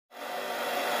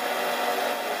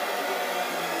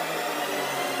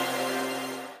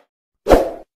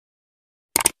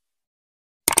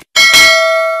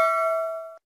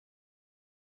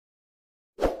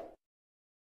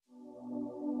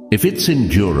If it's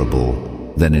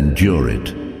endurable, then endure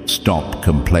it. Stop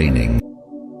complaining.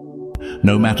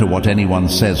 No matter what anyone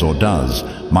says or does,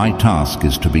 my task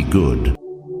is to be good.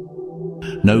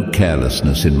 No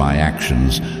carelessness in my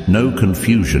actions, no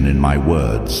confusion in my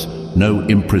words, no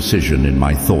imprecision in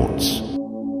my thoughts.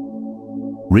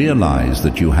 Realize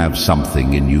that you have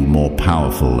something in you more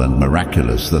powerful and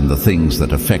miraculous than the things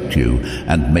that affect you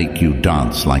and make you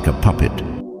dance like a puppet.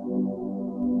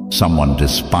 Someone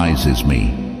despises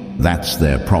me. That's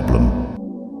their problem.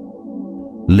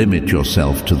 Limit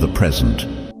yourself to the present.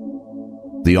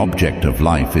 The object of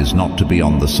life is not to be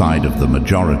on the side of the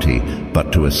majority,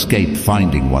 but to escape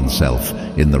finding oneself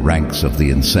in the ranks of the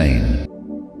insane.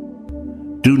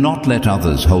 Do not let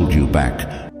others hold you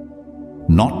back.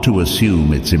 Not to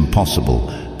assume it's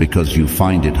impossible because you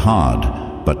find it hard,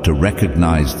 but to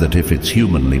recognize that if it's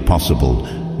humanly possible,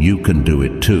 you can do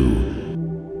it too.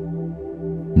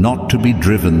 Not to be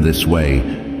driven this way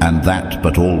and that,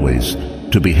 but always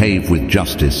to behave with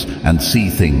justice and see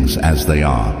things as they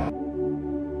are.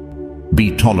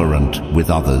 Be tolerant with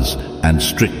others and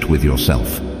strict with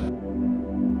yourself.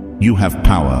 You have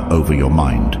power over your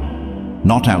mind,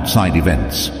 not outside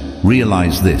events.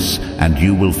 Realize this and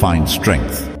you will find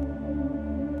strength.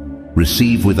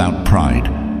 Receive without pride,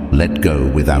 let go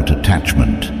without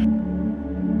attachment.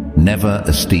 Never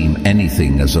esteem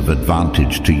anything as of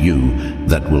advantage to you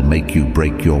that will make you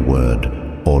break your word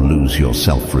or lose your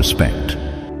self-respect.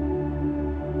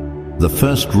 The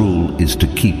first rule is to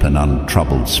keep an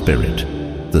untroubled spirit.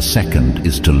 The second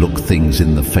is to look things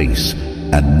in the face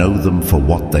and know them for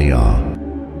what they are.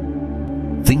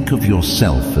 Think of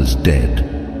yourself as dead.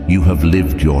 You have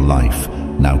lived your life.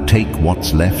 Now take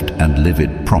what's left and live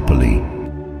it properly.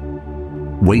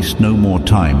 Waste no more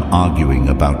time arguing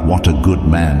about what a good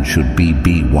man should be.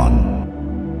 Be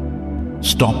one.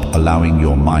 Stop allowing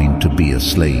your mind to be a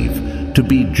slave, to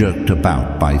be jerked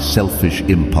about by selfish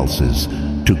impulses,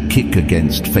 to kick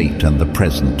against fate and the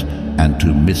present, and to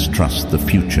mistrust the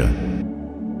future.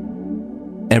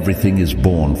 Everything is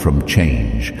born from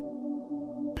change.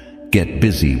 Get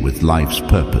busy with life's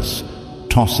purpose.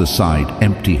 Toss aside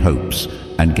empty hopes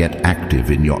and get active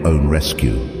in your own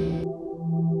rescue.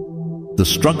 The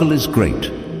struggle is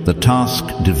great. The task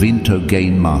divine to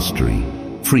gain mastery,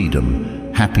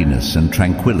 freedom, happiness and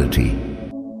tranquility.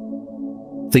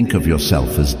 Think of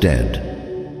yourself as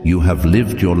dead. You have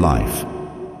lived your life.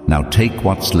 Now take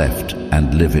what's left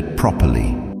and live it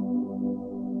properly.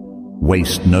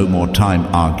 Waste no more time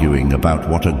arguing about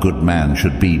what a good man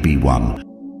should be. Be one.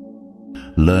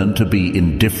 Learn to be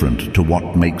indifferent to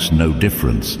what makes no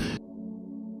difference.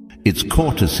 It's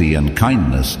courtesy and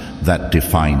kindness that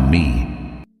define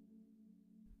me.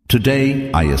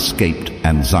 Today I escaped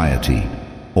anxiety.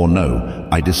 Or no,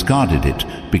 I discarded it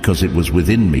because it was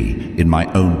within me, in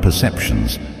my own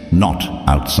perceptions, not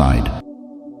outside.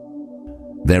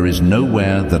 There is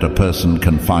nowhere that a person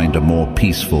can find a more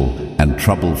peaceful and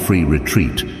trouble-free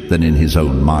retreat than in his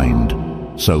own mind.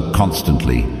 So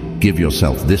constantly give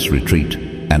yourself this retreat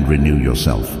and renew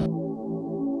yourself.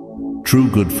 True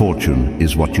good fortune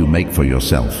is what you make for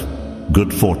yourself.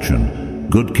 Good fortune,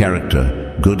 good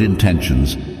character, good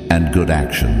intentions, and good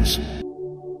actions.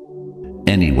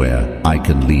 Anywhere I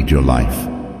can lead your life.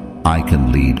 I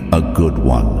can lead a good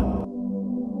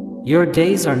one. Your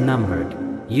days are numbered.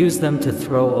 Use them to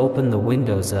throw open the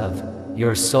windows of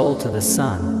your soul to the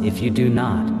sun. If you do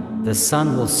not, the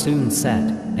sun will soon set,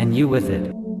 and you with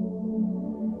it.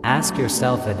 Ask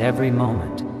yourself at every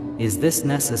moment, is this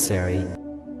necessary?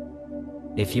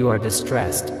 If you are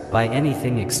distressed by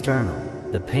anything external,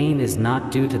 the pain is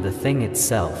not due to the thing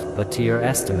itself, but to your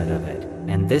estimate of it,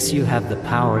 and this you have the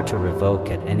power to revoke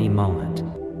at any moment.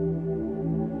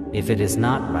 If it is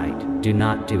not right, do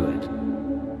not do it.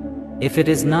 If it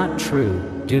is not true,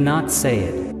 do not say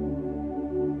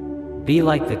it. Be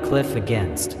like the cliff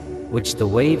against which the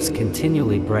waves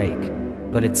continually break,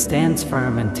 but it stands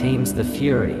firm and tames the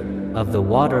fury of the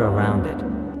water around it.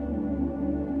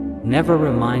 Never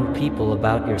remind people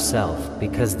about yourself,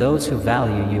 because those who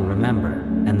value you remember,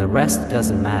 and the rest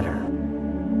doesn't matter.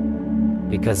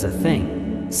 Because a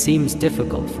thing seems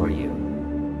difficult for you,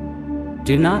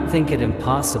 do not think it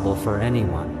impossible for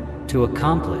anyone to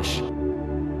accomplish.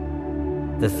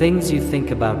 The things you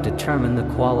think about determine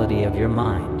the quality of your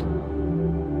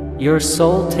mind. Your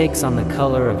soul takes on the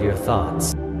color of your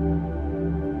thoughts.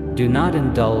 Do not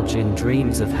indulge in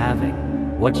dreams of having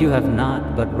what you have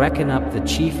not, but reckon up the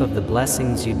chief of the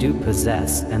blessings you do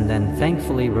possess, and then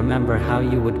thankfully remember how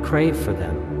you would crave for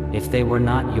them if they were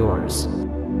not yours.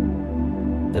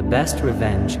 The best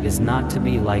revenge is not to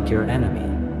be like your enemy.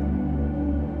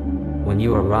 When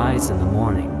you arise in the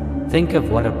morning, Think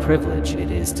of what a privilege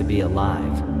it is to be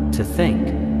alive, to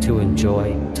think, to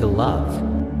enjoy, to love.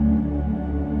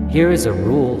 Here is a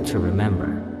rule to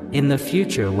remember. In the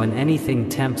future, when anything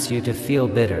tempts you to feel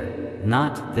bitter,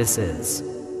 not "this is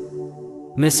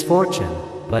misfortune,"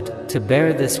 but "to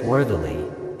bear this worthily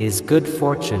is good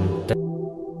fortune."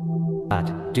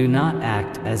 Do not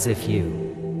act as if you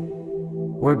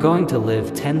were going to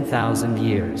live 10,000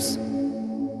 years.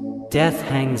 Death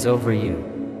hangs over you.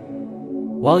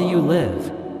 While you live,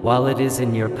 while it is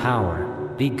in your power,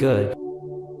 be good.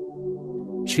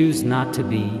 Choose not to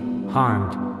be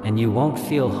harmed, and you won't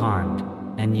feel harmed,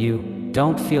 and you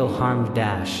don't feel harmed.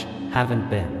 Haven't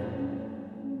been.